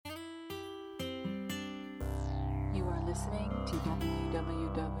listening to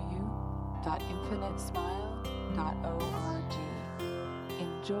www.infinitesmile.org.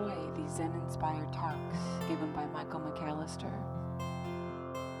 Enjoy these Zen-inspired talks given by Michael McAllister.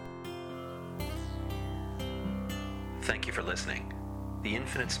 Thank you for listening. The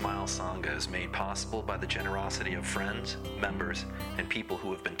Infinite Smile Sangha is made possible by the generosity of friends, members, and people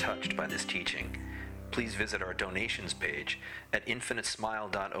who have been touched by this teaching. Please visit our donations page at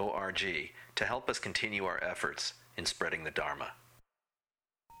infinitesmile.org to help us continue our efforts in spreading the Dharma.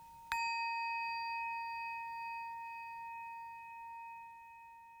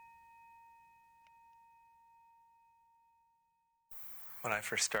 When I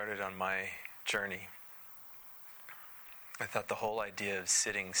first started on my journey, I thought the whole idea of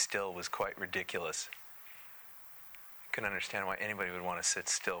sitting still was quite ridiculous. I couldn't understand why anybody would want to sit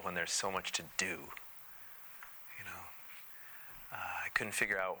still when there's so much to do. I couldn't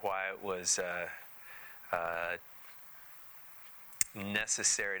figure out why it was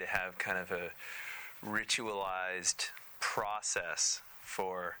necessary to have kind of a ritualized process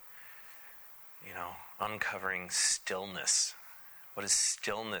for, uncovering stillness. What is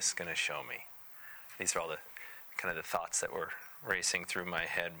stillness going to show me? These are all the kind of the thoughts that were racing through my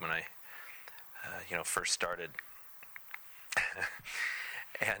head when I, first started.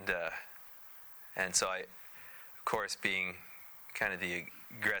 and so I, of course, being kind of the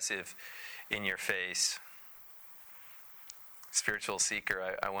aggressive, in-your-face spiritual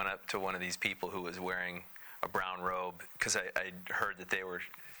seeker, I went up to one of these people who was wearing a brown robe because I heard that they were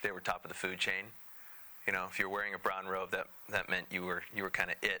top of the food chain. If you're wearing a brown robe, that meant you were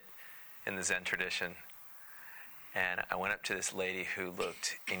kind of it in the Zen tradition. And I went up to this lady who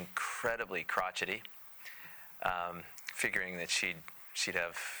looked incredibly crotchety, figuring that she'd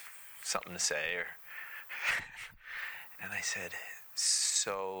have something to say. And I said,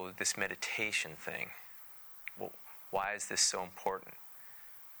 "So this meditation thing, well, why is this so important?"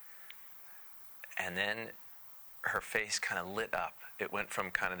 And then her face kind of lit up. It went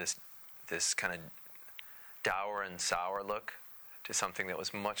from kind of this kind of dour and sour look to something that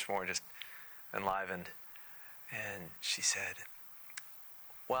was much more just enlivened. And she said,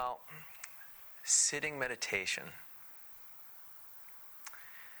 "Well, sitting meditation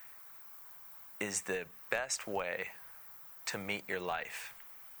is the best way to meet your life."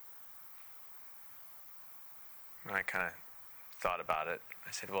 And I kind of thought about it.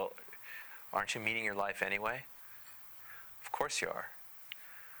 I said, "Well, aren't you meeting your life anyway?" "Of course you are.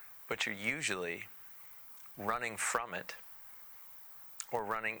 But you're usually running from it or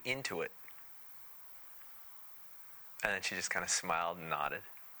running into it." And then she just kind of smiled and nodded.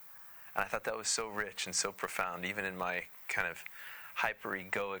 And I thought that was so rich and so profound, even in my kind of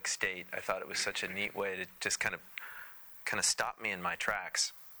hyper-egoic state. I thought it was such a neat way to just kind of stop me in my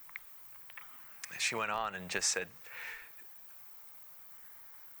tracks. She went on and just said,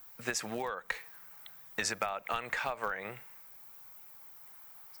 "This work is about uncovering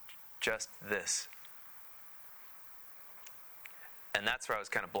just this." And that's where I was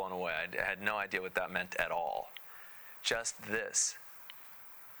kind of blown away. I had no idea what that meant at all. Just this.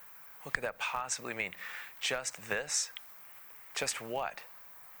 What could that possibly mean? Just this? Just what?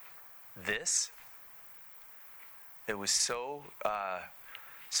 This? It was so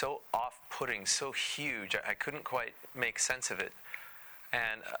off-putting, so huge. I couldn't quite make sense of it.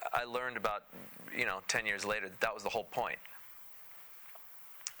 And I learned about, 10 years later that was the whole point.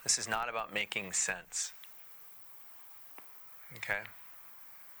 This is not about making sense. Okay?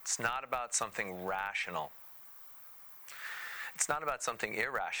 It's not about something rational. It's not about something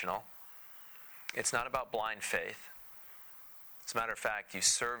irrational. It's not about blind faith. As a matter of fact, you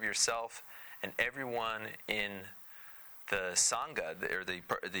serve yourself and everyone in the Sangha, or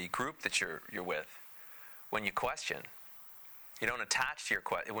the group that you're with, when you question. You don't attach to your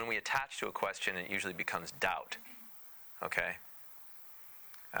question. When we attach to a question, it usually becomes doubt. Okay?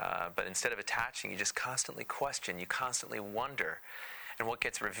 But instead of attaching, you just constantly question. You constantly wonder. And what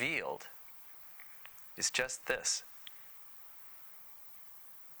gets revealed is just this.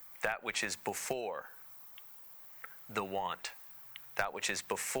 That which is before the want. That which is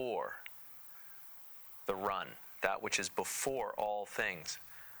before the run. That which is before all things.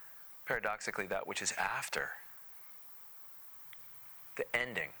 Paradoxically, that which is after. The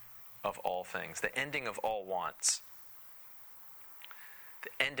ending of all things. The ending of all wants.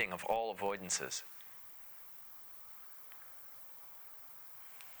 The ending of all avoidances.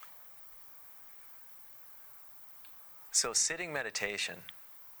 So sitting meditation,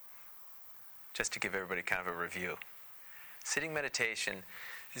 just to give everybody kind of a review, sitting meditation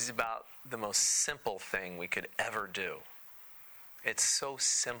is about the most simple thing we could ever do. It's so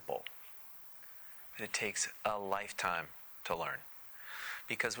simple. that it takes a lifetime to learn.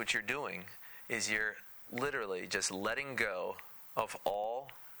 Because what you're doing is you're literally just letting go of all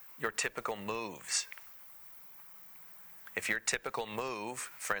your typical moves. If your typical move,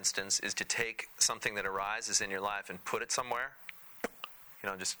 for instance, is to take something that arises in your life and put it somewhere,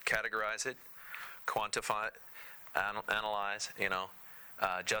 just categorize it, quantify it, analyze,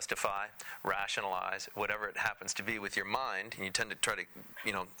 justify, rationalize, whatever it happens to be with your mind, and you tend to try to,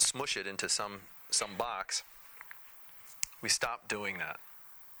 smush it into some box, we stop doing that.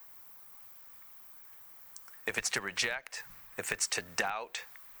 If it's to reject, if it's to doubt,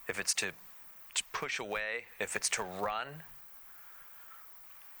 if it's to push away, if it's to run,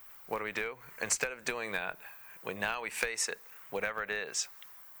 what do? Instead of doing that, we face it, whatever it is.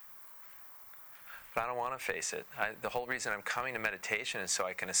 But I don't want to face it. The whole reason I'm coming to meditation is so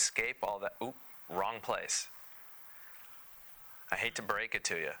I can escape all that. Wrong place. I hate to break it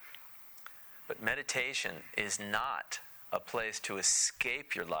to you, but meditation is not a place to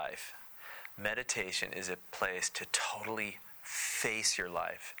escape your life. Meditation is a place to totally face your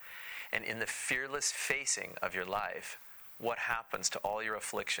life. And in the fearless facing of your life, what happens to all your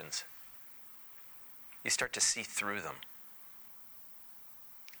afflictions? You start to see through them.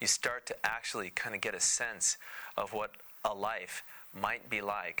 You start to actually kind of get a sense of what a life might be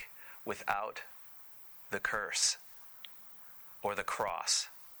like without the curse or the cross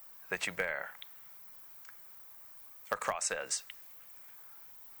that you bear, or crosses,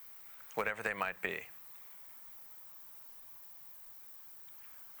 whatever they might be.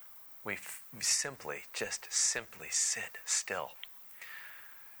 We simply sit still.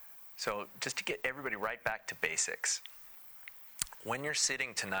 So just to get everybody right back to basics, when you're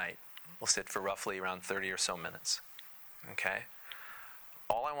sitting tonight, we'll sit for roughly around 30 or so minutes, okay?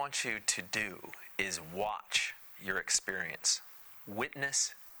 All I want you to do is watch your experience.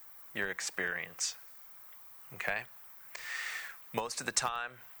 Witness your experience, okay? Most of the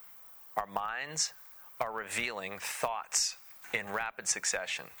time, our minds are revealing thoughts in rapid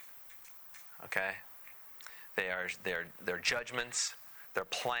succession, okay? They're judgments, their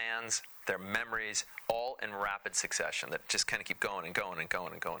plans, their memories, all in rapid succession that just kind of keep going and going and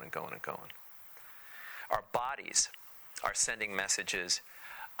going and going and going and going. Our bodies are sending messages,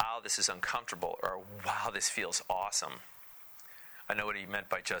 this is uncomfortable, or wow, this feels awesome. I know what he meant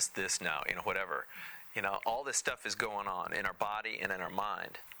by just this now, whatever. All this stuff is going on in our body and in our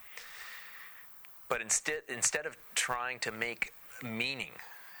mind. But instead of trying to make meaning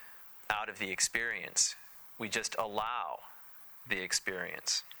out of the experience, we just allow the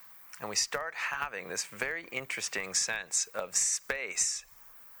experience. And we start having this very interesting sense of space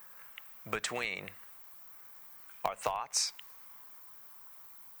between our thoughts,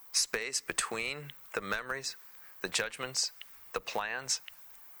 space between the memories, the judgments, the plans,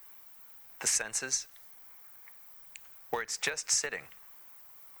 the senses, where it's just sitting,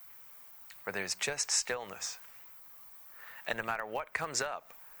 where there's just stillness. And no matter what comes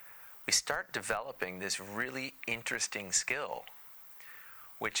up, we start developing this really interesting skill,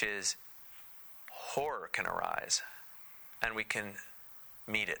 which is horror can arise, and we can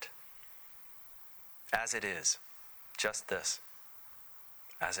meet it as it is, just this,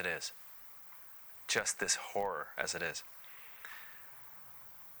 as it is, just this horror as it is.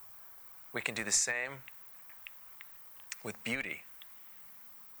 We can do the same with beauty.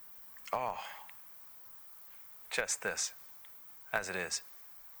 Just this, as it is.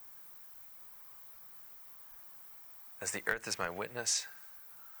 As the earth is my witness,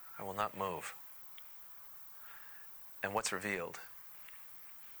 I will not move. And what's revealed?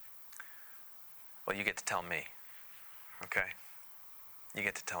 Well, you get to tell me, okay? You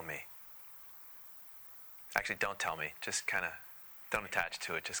get to tell me. Actually, don't tell me. Just kind of, don't attach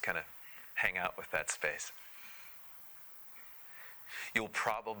to it. Just kind of hang out with that space. You'll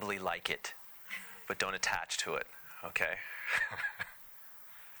probably like it, but don't attach to it, okay?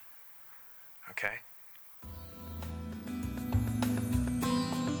 Okay?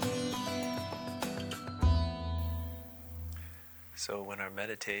 So when our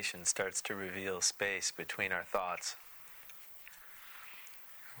meditation starts to reveal space between our thoughts,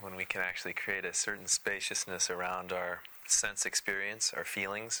 when we can actually create a certain spaciousness around our sense experience, our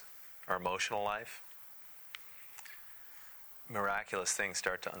feelings, our emotional life, miraculous things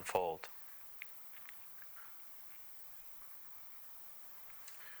start to unfold.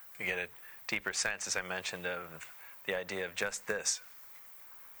 We get a deeper sense, as I mentioned, of the idea of just this.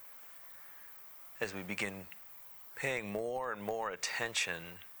 As we begin paying more and more attention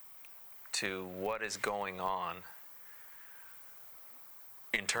to what is going on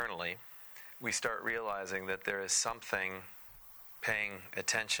internally, we start realizing that there is something paying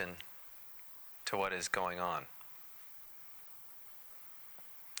attention to what is going on.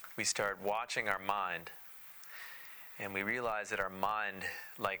 We start watching our mind, and we realize that our mind,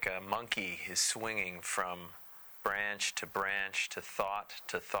 like a monkey, is swinging from branch to branch, to thought,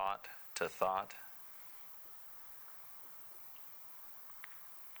 to thought, to thought.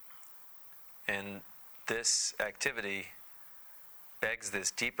 And this activity begs this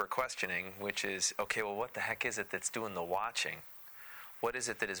deeper questioning, which is, okay, well, what the heck is it that's doing the watching? What is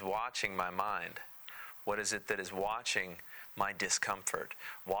it that is watching my mind? What is it that is watching my discomfort,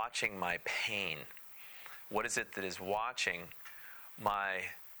 watching my pain? What is it that is watching my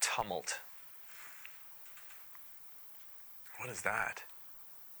tumult? What is that?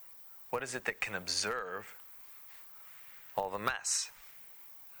 What is it that can observe all the mess?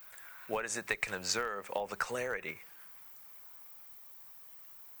 What is it that can observe all the clarity?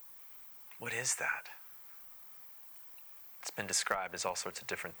 What is that? It's been described as all sorts of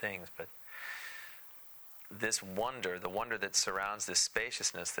different things, but this wonder, the wonder that surrounds this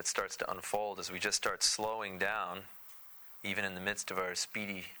spaciousness that starts to unfold as we just start slowing down, even in the midst of our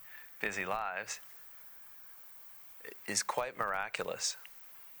speedy, busy lives, is quite miraculous.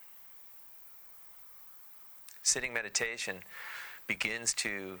 Sitting meditation begins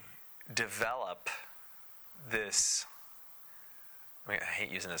to develop this, I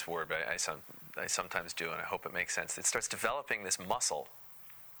hate using this word, but I sometimes do, and I hope it makes sense. It starts developing this muscle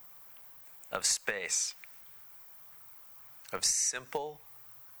of space, of simple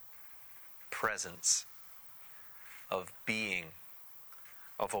presence, of being,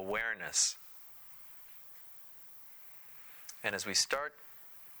 of awareness. And as we start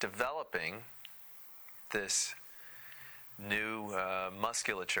developing this new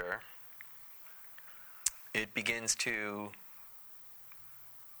musculature, it begins to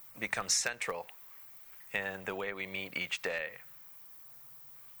become central in the way we meet each day.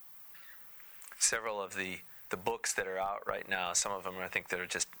 Several of the books that are out right now, some of them I think that are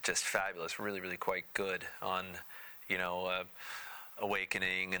just fabulous, really, really quite good on,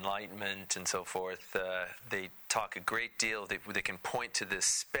 awakening, enlightenment, and so forth. They talk a great deal, they can point to this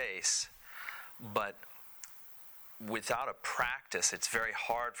space, but without a practice, it's very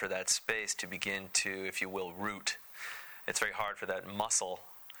hard for that space to begin to, if you will, root. It's very hard for that muscle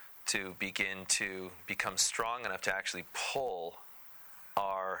to begin to become strong enough to actually pull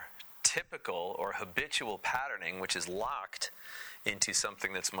our typical or habitual patterning, which is locked, into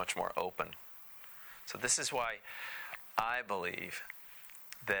something that's much more open. So this is why I believe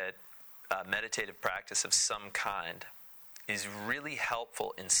that meditative practice of some kind is really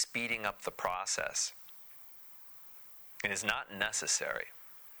helpful in speeding up the process. It is not necessary.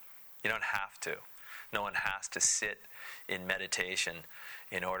 You don't have to. No one has to sit in meditation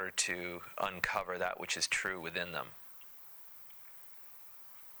in order to uncover that which is true within them.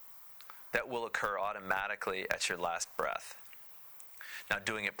 That will occur automatically at your last breath. Now,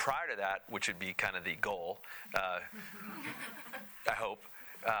 doing it prior to that, which would be kind of the goal, I hope,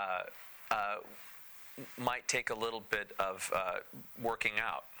 might take a little bit of working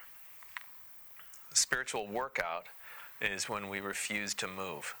out. Spiritual workout is when we refuse to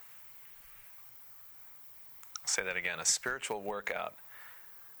move. I'll say that again. A spiritual workout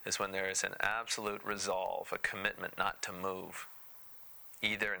is when there is an absolute resolve, a commitment not to move,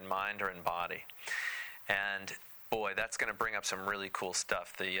 either in mind or in body. And boy, that's going to bring up some really cool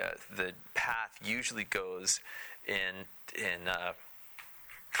stuff. The path usually goes in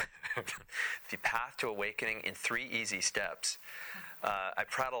the path to awakening in 3 easy steps. I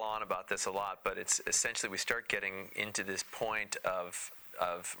prattle on about this a lot, but it's essentially we start getting into this point of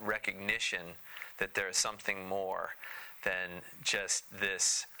recognition that there is something more than just the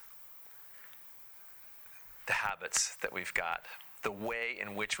habits that we've got. The way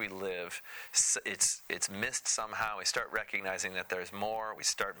in which we live, it's missed somehow. We start recognizing that there's more. We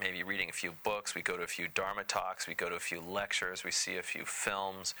start maybe reading a few books. We go to a few Dharma talks. We go to a few lectures. We see a few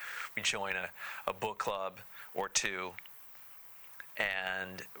films. We join a book club or two.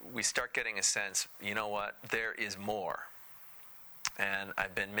 And we start getting a sense, you know what, there is more. And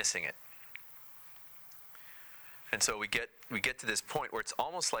I've been missing it. And so we get to this point where it's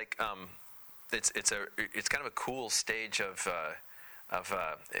almost like it's kind of a cool stage of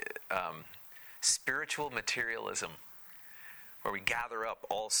spiritual materialism, where we gather up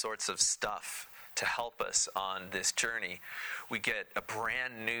all sorts of stuff to help us on this journey. We get a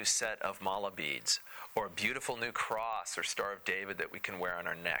brand new set of mala beads, or a beautiful new cross or Star of David that we can wear on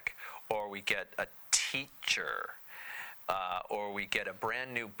our neck, or we get a teacher, or we get a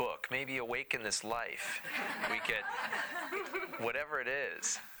brand new book, maybe Awaken This Life. We get whatever it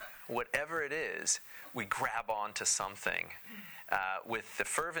is, we grab onto something with the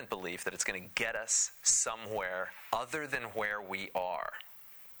fervent belief that it's going to get us somewhere other than where we are.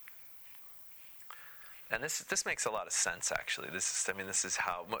 And this makes a lot of sense, actually. This is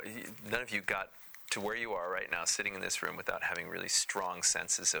how none of you got to where you are right now, sitting in this room, without having really strong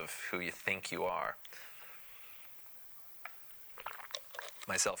senses of who you think you are.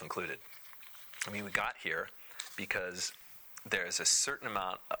 Myself included. I mean, we got here because there's a certain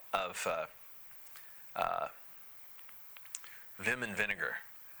amount of vim and vinegar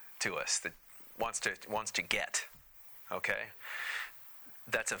to us that wants to get. Okay?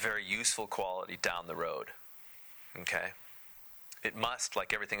 That's a very useful quality down the road. Okay? It must,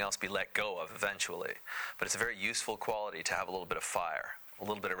 like everything else, be let go of eventually. But it's a very useful quality to have a little bit of fire, a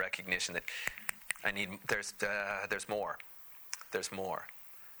little bit of recognition that I need. There's more. There's more.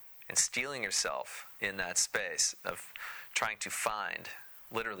 And steeling yourself in that space of trying to find,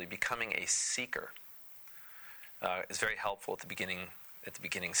 literally becoming a seeker, is very helpful at the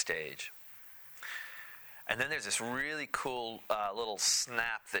beginning stage. And then there's this really cool little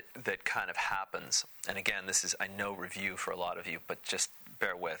snap that kind of happens. And again, this is, I know, review for a lot of you, but just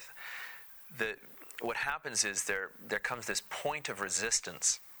bear with. What happens is there comes this point of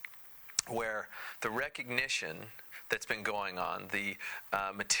resistance where the recognition that's been going on, the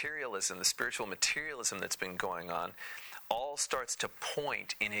materialism, the spiritual materialism that's been going on, all starts to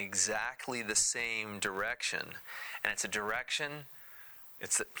point in exactly the same direction. And it's a direction,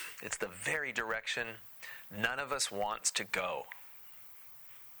 it's the very direction none of us wants to go.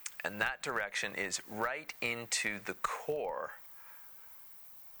 And that direction is right into the core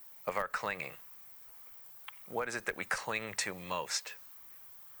of our clinging. What is it that we cling to most?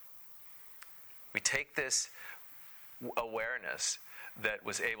 We take this awareness that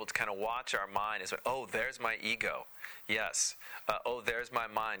was able to kind of watch our mind as, oh, there's my ego. Yes. Oh, there's my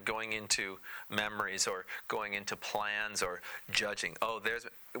mind going into memories or going into plans or judging. Oh,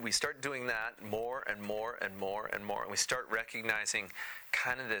 we start doing that more and more and more and more. And we start recognizing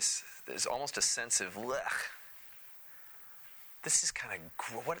kind of there's almost a sense of, this is kind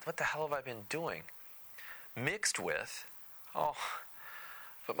of, what the hell have I been doing? Mixed with,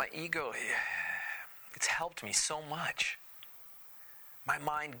 but my ego, it's helped me so much. My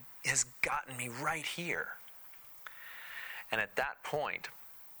mind has gotten me right here. And at that point,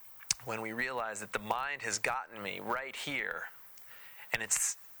 when we realize that the mind has gotten me right here, and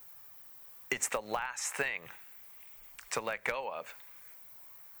it's the last thing to let go of,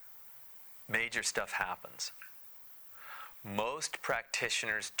 major stuff happens. Most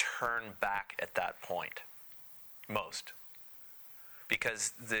practitioners turn back at that point. Most.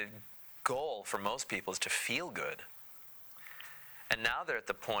 Because the goal for most people is to feel good. And now they're at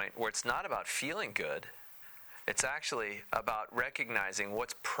the point where it's not about feeling good. It's actually about recognizing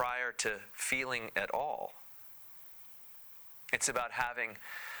what's prior to feeling at all. It's about having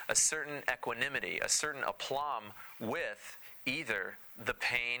a certain equanimity, a certain aplomb with either the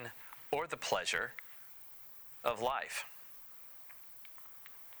pain or the pleasure of life.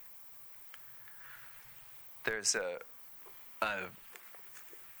 There's a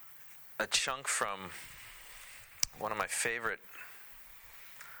chunk from one of my favorite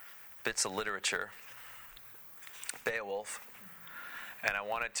bits of literature, Beowulf, and I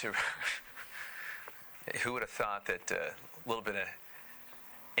wanted to who would have thought that a little bit of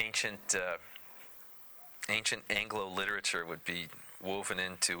ancient Anglo literature would be woven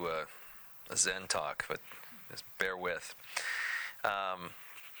into a Zen talk, but just bear with.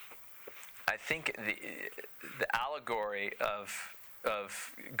 I think the allegory of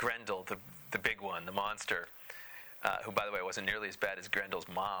Grendel, the big one, the monster, who, by the way, wasn't nearly as bad as Grendel's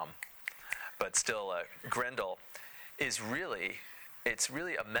mom, but still, Grendel is really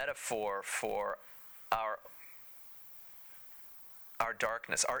a metaphor for our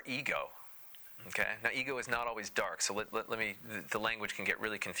darkness, our ego. Okay? Now, ego is not always dark, so let me, the language can get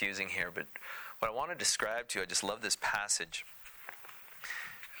really confusing here, but what I want to describe to you, I just love this passage.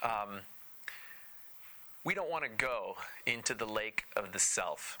 We don't want to go into the lake of the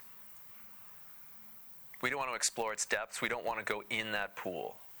self. We don't want to explore its depths. We don't want to go in that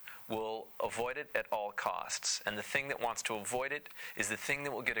pool. We'll avoid it at all costs. And the thing that wants to avoid it is the thing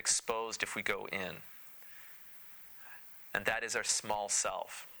that will get exposed if we go in. And that is our small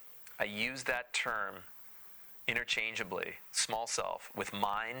self. I use that term interchangeably, small self, with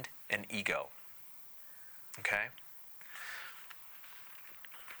mind and ego. Okay?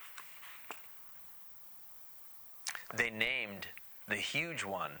 They named the huge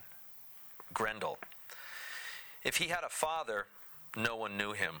one Grendel. If he had a father, no one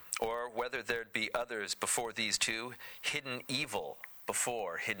knew him, or whether there'd be others before these two, hidden evil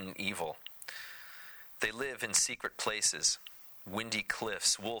before hidden evil. They live in secret places, windy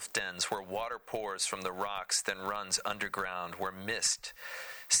cliffs, wolf dens, where water pours from the rocks, then runs underground, where mist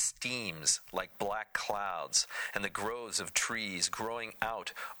steams like black clouds, and the groves of trees growing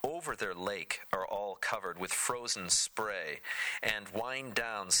out over their lake are all covered with frozen spray, and wind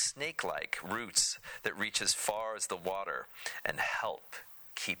down snake-like roots that reach as far as the water and help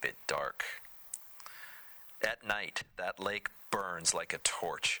keep it dark. At night, that lake burns like a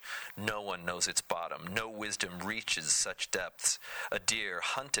torch. No one knows its bottom. No wisdom reaches such depths. A deer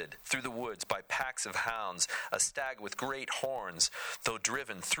hunted through the woods by packs of hounds, a stag with great horns, though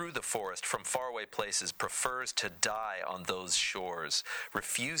driven through the forest from faraway places, prefers to die on those shores,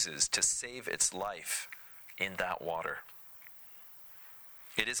 refuses to save its life in that water.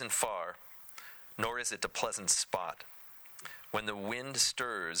 It isn't far, nor is it a pleasant spot. When the wind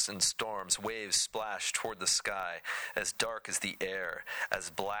stirs and storms, waves splash toward the sky, as dark as the air, as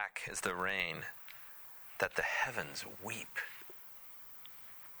black as the rain, that the heavens weep.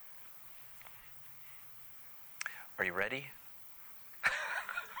 Are you ready?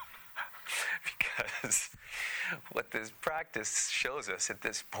 Because what this practice shows us at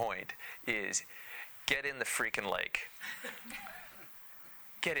this point is get in the freaking lake.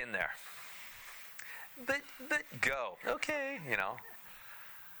 Get in there. But go. Okay,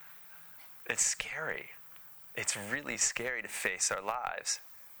 It's scary. It's really scary to face our lives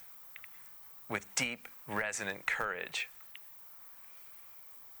with deep, resonant courage.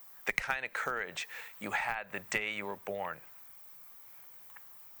 The kind of courage you had the day you were born.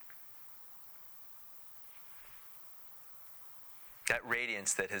 That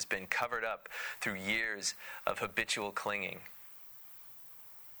radiance that has been covered up through years of habitual clinging.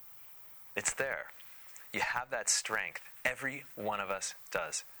 It's there. You have that strength. Every one of us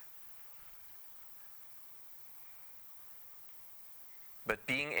does. But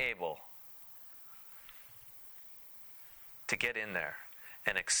being able to get in there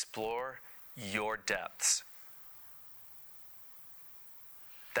and explore your depths,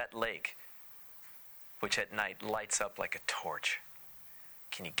 that lake, which at night lights up like a torch,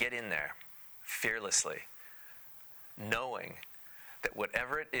 can you get in there fearlessly, knowing that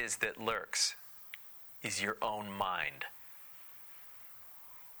whatever it is that lurks is your own mind?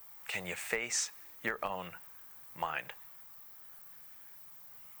 Can you face your own mind?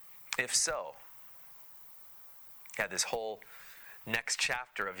 If so, this whole next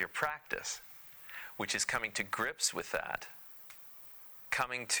chapter of your practice, which is coming to grips with that,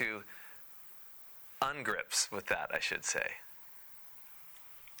 coming to ungrips with that, I should say,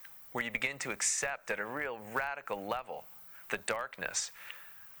 where you begin to accept at a real radical level the darkness,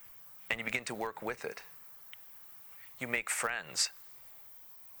 and you begin to work with it. You make friends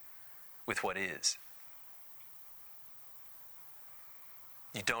with what is.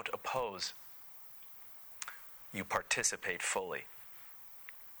 You don't oppose. You participate fully,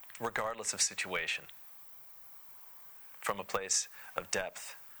 regardless of situation, from a place of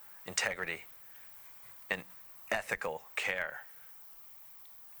depth, integrity, and ethical care.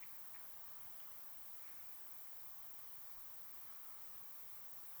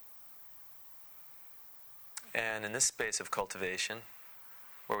 And in this space of cultivation,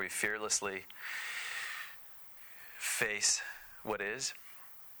 where we fearlessly face what is,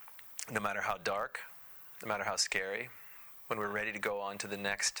 no matter how dark, no matter how scary, when we're ready to go on to the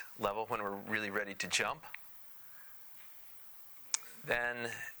next level, when we're really ready to jump, then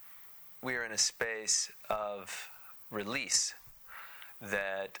we are in a space of release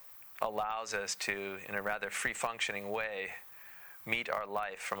that allows us to, in a rather free-functioning way, meet our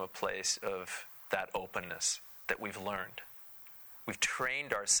life from a place of that openness that we've learned. We've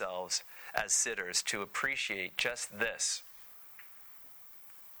trained ourselves as sitters to appreciate just this.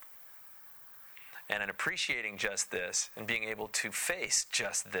 And in appreciating just this and being able to face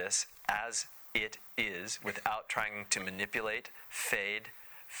just this as it is without trying to manipulate, fade,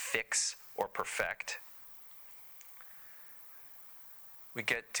 fix, or perfect, we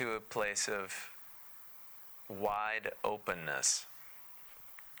get to a place of wide openness.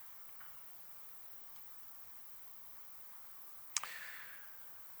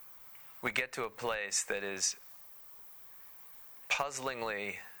 We get to a place that is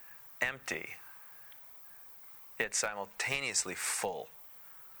puzzlingly empty, yet simultaneously full.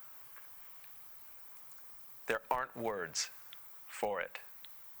 There aren't words for it.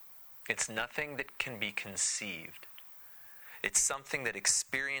 It's nothing that can be conceived. It's something that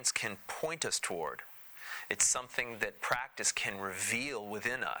experience can point us toward. It's something that practice can reveal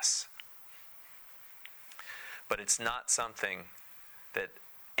within us. But it's not something that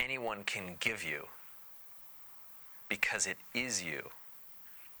anyone can give you, because it is you.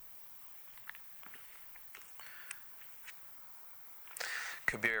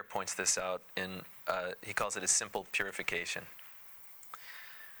 Kabir points this out he calls it a simple purification.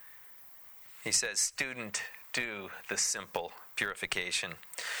 He says, student, do the simple purification.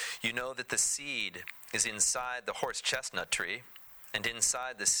 You know that the seed is inside the horse chestnut tree, and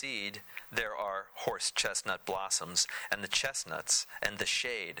inside the seed there are horse chestnut blossoms, and the chestnuts, and the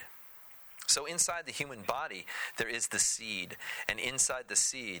shade. So inside the human body there is the seed, and inside the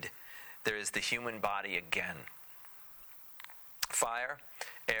seed there is the human body again. Fire,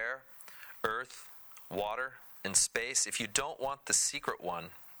 air, earth, water, and space. If you don't want the secret one,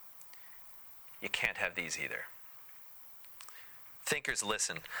 you can't have these either. Thinkers,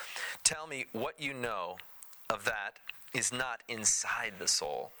 listen. Tell me what you know of that is not inside the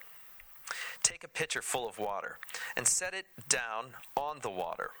soul. Take a pitcher full of water and set it down on the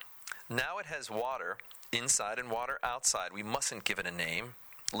water. Now it has water inside and water outside. We mustn't give it a name,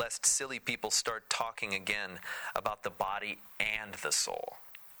 lest silly people start talking again about the body and the soul.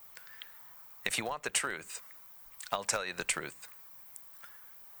 If you want the truth, I'll tell you the truth.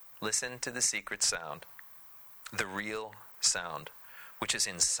 Listen to the secret sound, the real sound, which is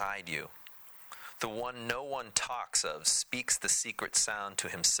inside you. The one no one talks of speaks the secret sound to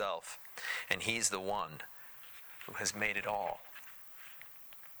himself, and he's the one who has made it all.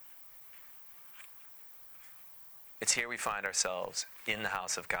 It's here we find ourselves in the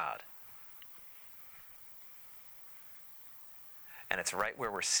house of God. And it's right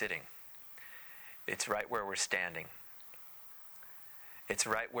where we're sitting. It's right where we're standing. It's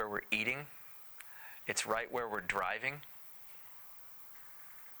right where we're eating. It's right where we're driving.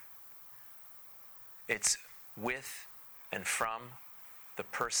 It's with and from the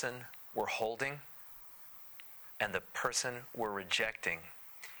person we're holding and the person we're rejecting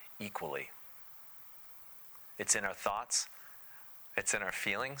equally. It's in our thoughts. It's in our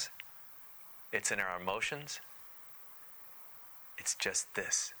feelings. It's in our emotions. It's just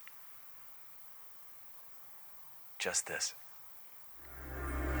this. Just this.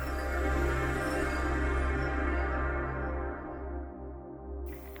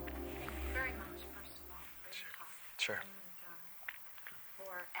 Sure. And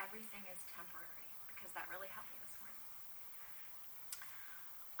for everything is temporary, because that really helped me this morning.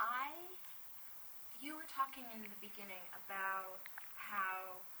 You were talking in the beginning about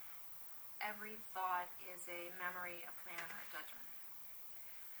how every thought is a memory, a plan, or a judgment.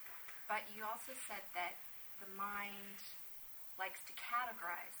 But you also said that the mind likes to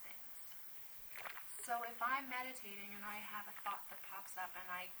categorize things. So if I'm meditating and I have a thought that pops up and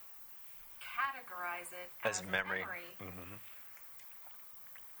I categorize it as memory. Mm-hmm.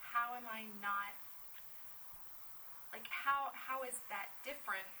 How am I not, like, how is that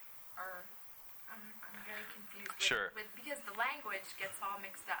different? Or I'm very confused. Sure. Because the language gets all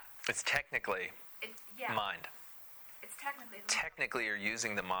mixed up. It's technically mind. It's technically the mind. Technically you're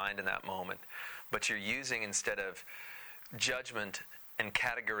using the mind in that moment, but you're using, instead of judgment and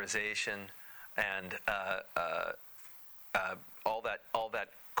categorization and all that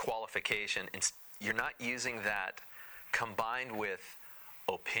qualification, you're not using that combined with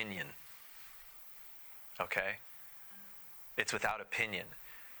opinion. Okay? It's without opinion.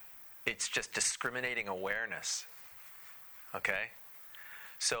 It's just discriminating awareness. Okay?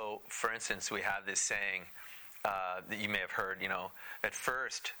 So, for instance, we have this saying that you may have heard, at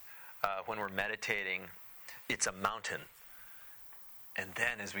first, when we're meditating, it's a mountain. And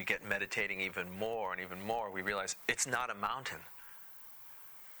then as we get meditating even more and even more, we realize it's not a mountain.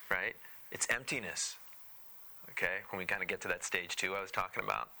 Right? It's emptiness. Okay? When we kind of get to that stage 2 I was talking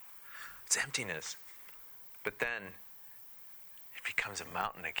about. It's emptiness. But then it becomes a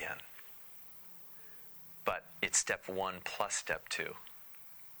mountain again. But it's step 1 plus step 2.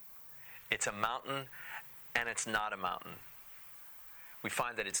 It's a mountain and it's not a mountain. We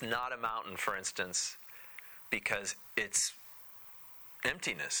find that it's not a mountain, for instance, because it's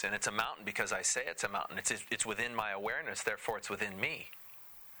emptiness. And it's a mountain because I say it's a mountain. It's within my awareness, therefore it's within me.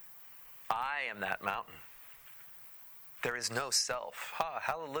 I am that mountain. There is no self.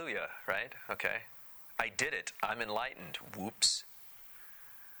 Hallelujah, right? Okay. I did it. I'm enlightened. Whoops.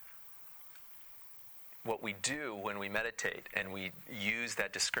 What we do when we meditate and we use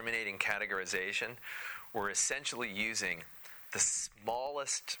that discriminating categorization, we're essentially using the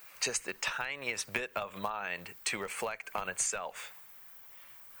smallest, just the tiniest bit of mind to reflect on itself.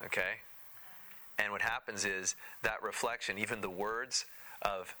 Okay? And what happens is that reflection, even the words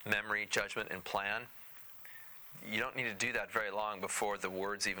of memory, judgment, and plan, you don't need to do that very long before the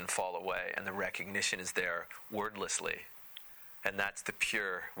words even fall away and the recognition is there wordlessly. And that's the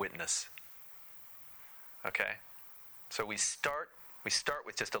pure witness. Okay? So we start We start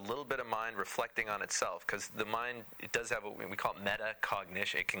with just a little bit of mind reflecting on itself, because the mind, it does have what we call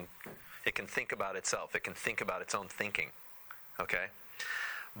metacognition. It can think about itself. It can think about its own thinking. Okay?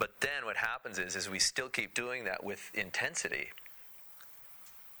 But then what happens is we still keep doing that with intensity.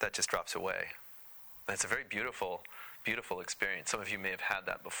 That just drops away. And it's a very beautiful, beautiful experience. Some of you may have had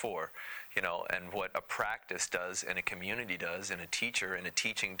that before, and what a practice does, and a community does, and a teacher and a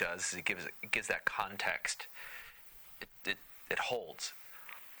teaching does, is it gives that context. It holds.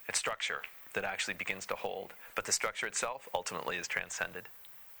 It's structure that actually begins to hold. But the structure itself ultimately is transcended.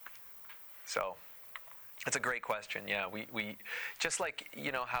 So, it's a great question. Yeah, we just like,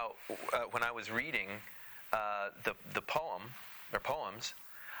 how when I was reading the poem, or poems,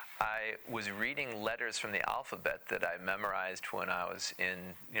 I was reading letters from the alphabet that I memorized when I was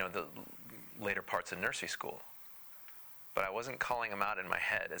in, the later parts of nursery school. But I wasn't calling them out in my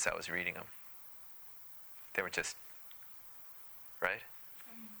head as I was reading them. They were just, right?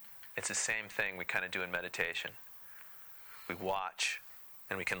 Mm-hmm. It's the same thing we kind of do in meditation. We watch,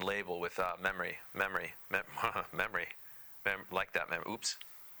 and we can label with memory, like that memory. Oops,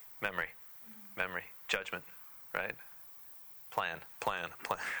 memory, judgment, right? Plan.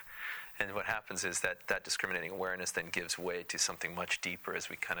 And what happens is that discriminating awareness then gives way to something much deeper as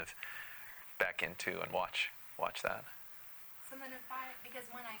we kind of back into and watch that. So then because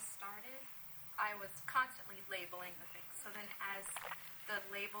when I started, I was constantly labeling the things. So then as the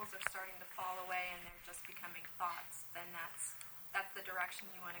labels are starting to fall away and they're just becoming thoughts, then that's the direction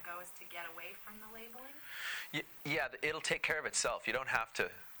you want to go, is to get away from the labeling? Yeah, it'll take care of itself. You don't have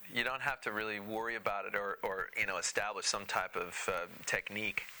to really worry about it or establish some type of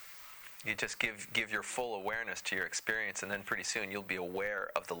technique. You just give your full awareness to your experience, and then pretty soon you'll be aware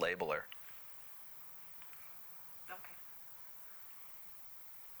of the labeler. Okay.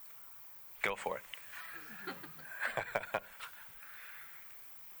 Go for it.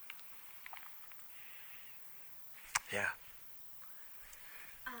 Yeah.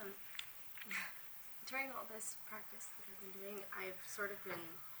 During all this practice that I've been doing, I've sort of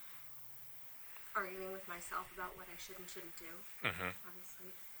been arguing with myself about what I should and shouldn't do,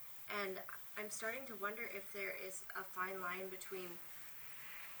 obviously. And I'm starting to wonder if there is a fine line between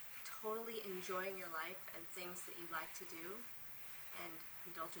totally enjoying your life and things that you like to do and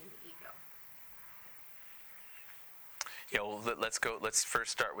indulging the ego. Yeah, well, let's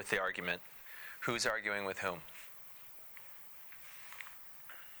first start with the argument. Who's arguing with whom?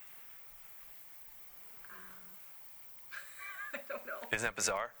 I don't know. Isn't that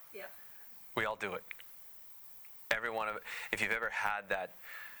bizarre? Yeah. We all do it. Every one of it. If you've ever had that,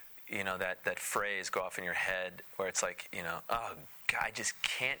 that phrase go off in your head where it's like, oh, God, I just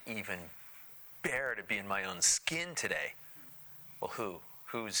can't even bear to be in my own skin today. Well, who?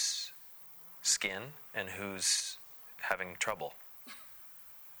 Whose skin and who's having trouble?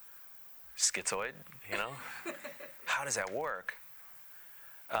 Schizoid, How does that work?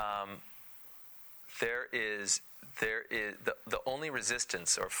 There is the only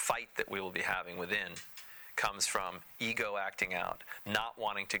resistance or fight that we will be having within comes from ego acting out, not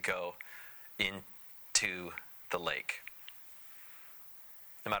wanting to go into the lake.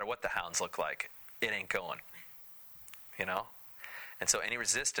 No matter what the hounds look like, it ain't going. And so any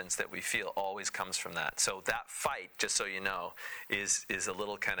resistance that we feel always comes from that. So that fight, just so you know, is a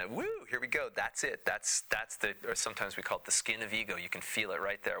little kind of, woo, here we go, that's it. That's or sometimes we call it the skin of ego. You can feel it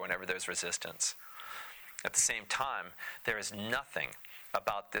right there whenever there's resistance. At the same time, there is nothing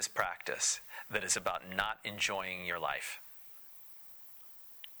about this practice that is about not enjoying your life.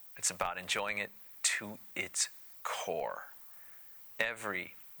 It's about enjoying it to its core.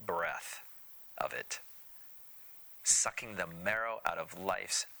 Every breath of it. Sucking the marrow out of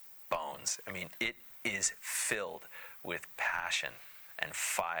life's bones. I mean, it is filled with passion and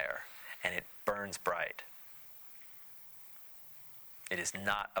fire, and it burns bright. It is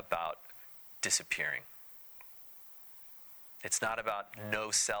not about disappearing. It's not about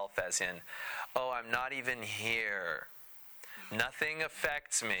no self as in, oh, I'm not even here. Nothing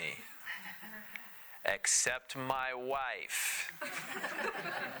affects me except my wife.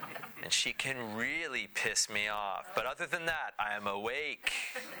 And she can really piss me off. But other than that, I am awake.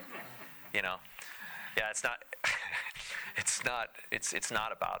 Yeah, it's not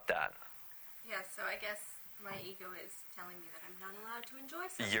about that. Yeah, so I guess my ego is telling me that I'm not allowed to enjoy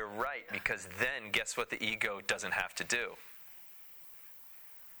something. You're right, because then guess what the ego doesn't have to do?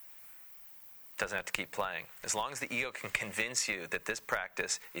 Doesn't have to keep playing. As long as the ego can convince you that this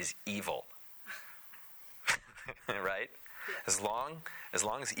practice is evil, right? Yeah. As long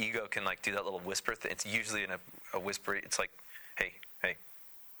as ego can do that little whisper thing, it's usually in a whisper. It's like, hey,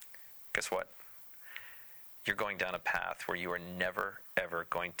 guess what? you're going down a path where you are never, ever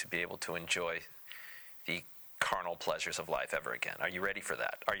going to be able to enjoy the carnal pleasures of life ever again. Are you ready for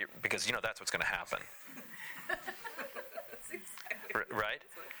that? Are you? Because that's what's going to happen. Right?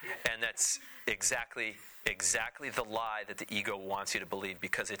 And that's exactly the lie that the ego wants you to believe,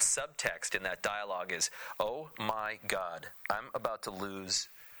 because its subtext in that dialogue is, oh my God, I'm about to lose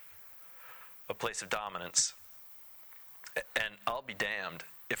a place of dominance, and I'll be damned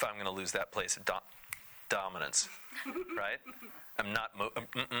if I'm going to lose that place of dominance. Right? I'm not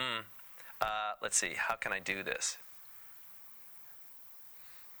let's see, how can I do this?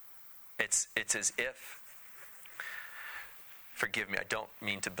 It's as if, forgive me, I don't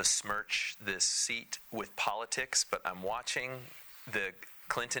mean to besmirch this seat with politics, but I'm watching the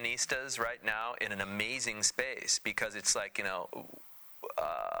Clintonistas right now in an amazing space, because it's like, and I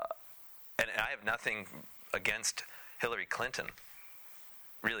have nothing against Hillary Clinton.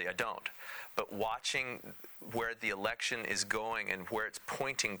 Really, I don't. But watching where the election is going and where it's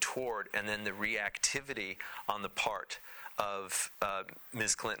pointing toward, and then the reactivity on the part of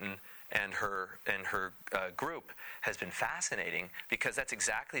Ms. Clinton and her group has been fascinating, because that's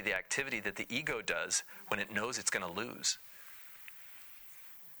exactly the activity that the ego does when it knows it's going to lose.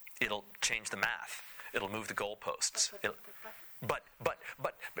 It'll change the math. It'll move the goalposts. But,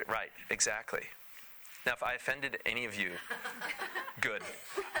 right, exactly. Now, if I offended any of you, good,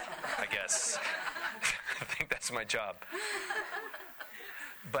 I guess. I think that's my job.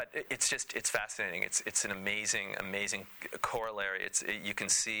 But it's fascinating. It's an amazing corollary. You can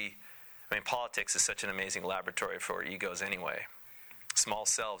see, politics is such an amazing laboratory for egos anyway. Small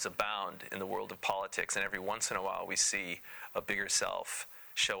selves abound in the world of politics, and every once in a while we see a bigger self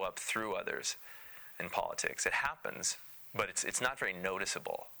show up through others in politics. It happens, but it's not very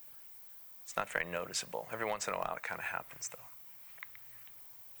noticeable. It's not very noticeable. Every once in a while it kind of happens, though.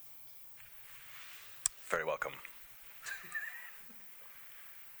 Very welcome.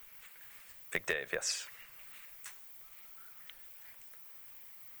 Big Dave, yes.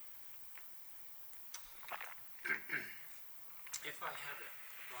 If I have it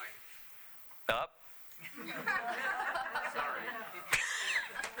right. Up. Sorry.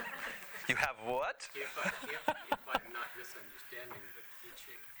 You have what? If I'm not misunderstanding the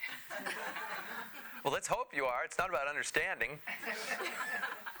teaching. Well, let's hope you are. It's not about understanding.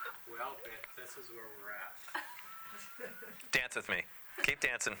 Well, this is where we're at. Dance with me. Keep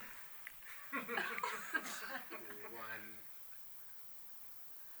dancing. One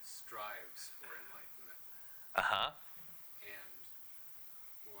strives for enlightenment. Uh-huh. And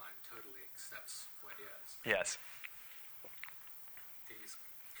one totally accepts what is. Yes. These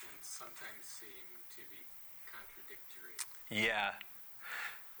can sometimes seem to be contradictory. Yeah.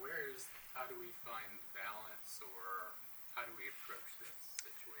 How do we find balance, or how do we approach this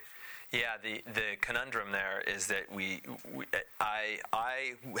situation? Yeah, the conundrum there is that I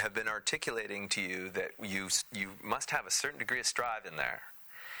have been articulating to you that you must have a certain degree of strive in there,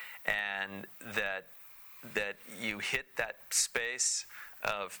 and that you hit that space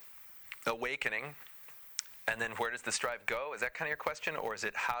of awakening, and then where does the strive go? Is that kind of your question, or is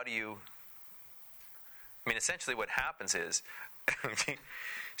it how do you? Essentially what happens is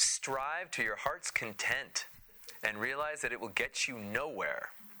strive to your heart's content and realize that it will get you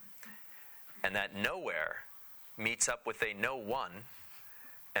nowhere. And that nowhere meets up with a no one,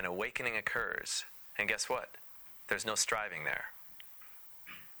 and awakening occurs. And guess what? There's no striving there.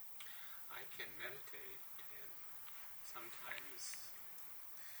 I can meditate and sometimes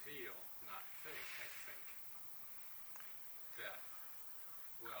feel, not think, I think, that,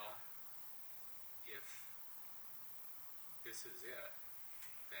 well, if this is it,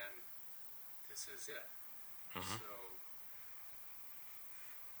 then this is it. Mm-hmm. So,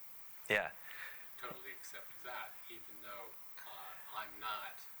 Yeah. totally accept that, even though I'm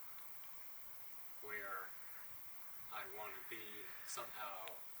not where I want to be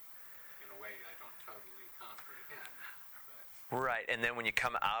somehow in a way I don't totally comprehend. But Right, and then when you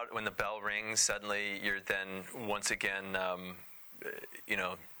come out, when the bell rings, suddenly you're then once again,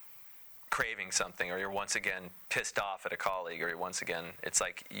 craving something, or you're once again pissed off at a colleague, or you're once again, it's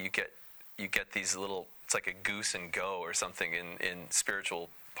like you get these little, it's like a goose and go or something in spiritual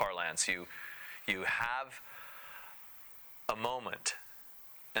parlance. You have a moment,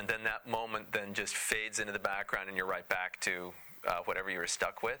 and then that moment then just fades into the background, and you're right back to whatever you were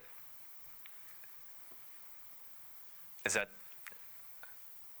stuck with. Is that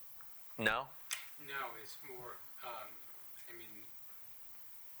no? no, it's more,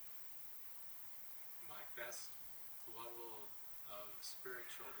 my best level of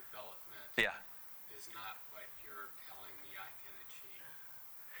spiritual development Yeah. is not what you're telling me I can achieve.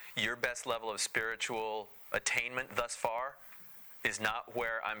 your best level of spiritual attainment thus far is not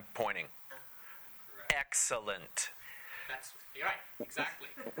where I'm pointing. Correct. Excellent. You're right, exactly.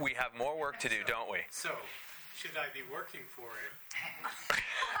 We have more work to do, don't we? So, should I be working for it?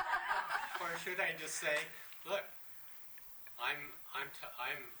 Or should I just say, look, I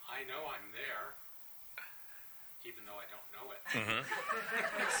know I'm there, even though I don't know it.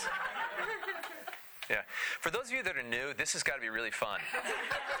 Yeah. For those of you that are new, this has got to be really fun.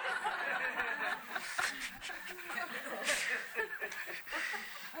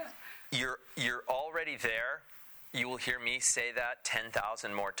 You're already there. You will hear me say that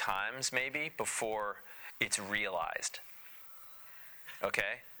 10,000 more times maybe before it's realized.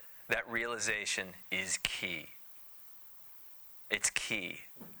 Okay? That realization is key. It's key.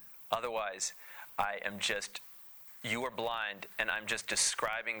 Otherwise, you are blind and I'm just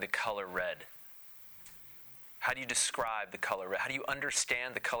describing the color red. How do you describe the color red? How do you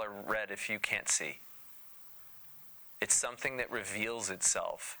understand the color red if you can't see? It's something that reveals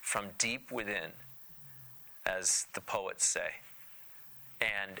itself from deep within, as the poets say.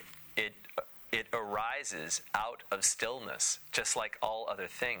 And it arises out of stillness, just like all other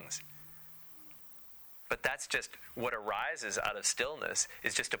things. But that's just what arises out of stillness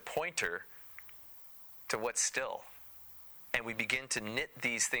is just a pointer to what's still. And we begin to knit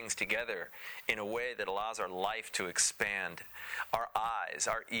these things together in a way that allows our life to expand. Our eyes,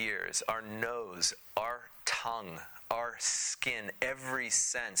 our ears, our nose, our tongue, our skin, every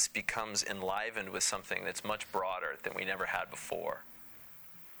sense becomes enlivened with something that's much broader than we never had before.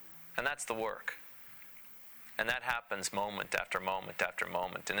 And that's the work. And that happens moment after moment after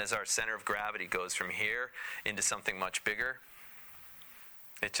moment. And as our center of gravity goes from here into something much bigger,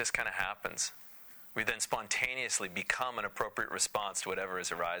 it just kind of happens. We then spontaneously become an appropriate response to whatever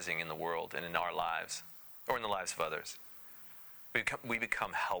is arising in the world and in our lives, or in the lives of others. We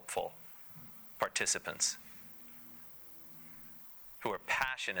become helpful participants who are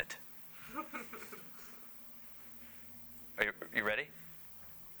passionate. Are you ready?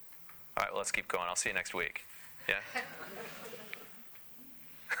 All right, well, let's keep going. I'll see you next week. Yeah?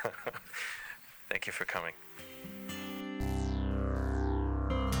 Thank you for coming.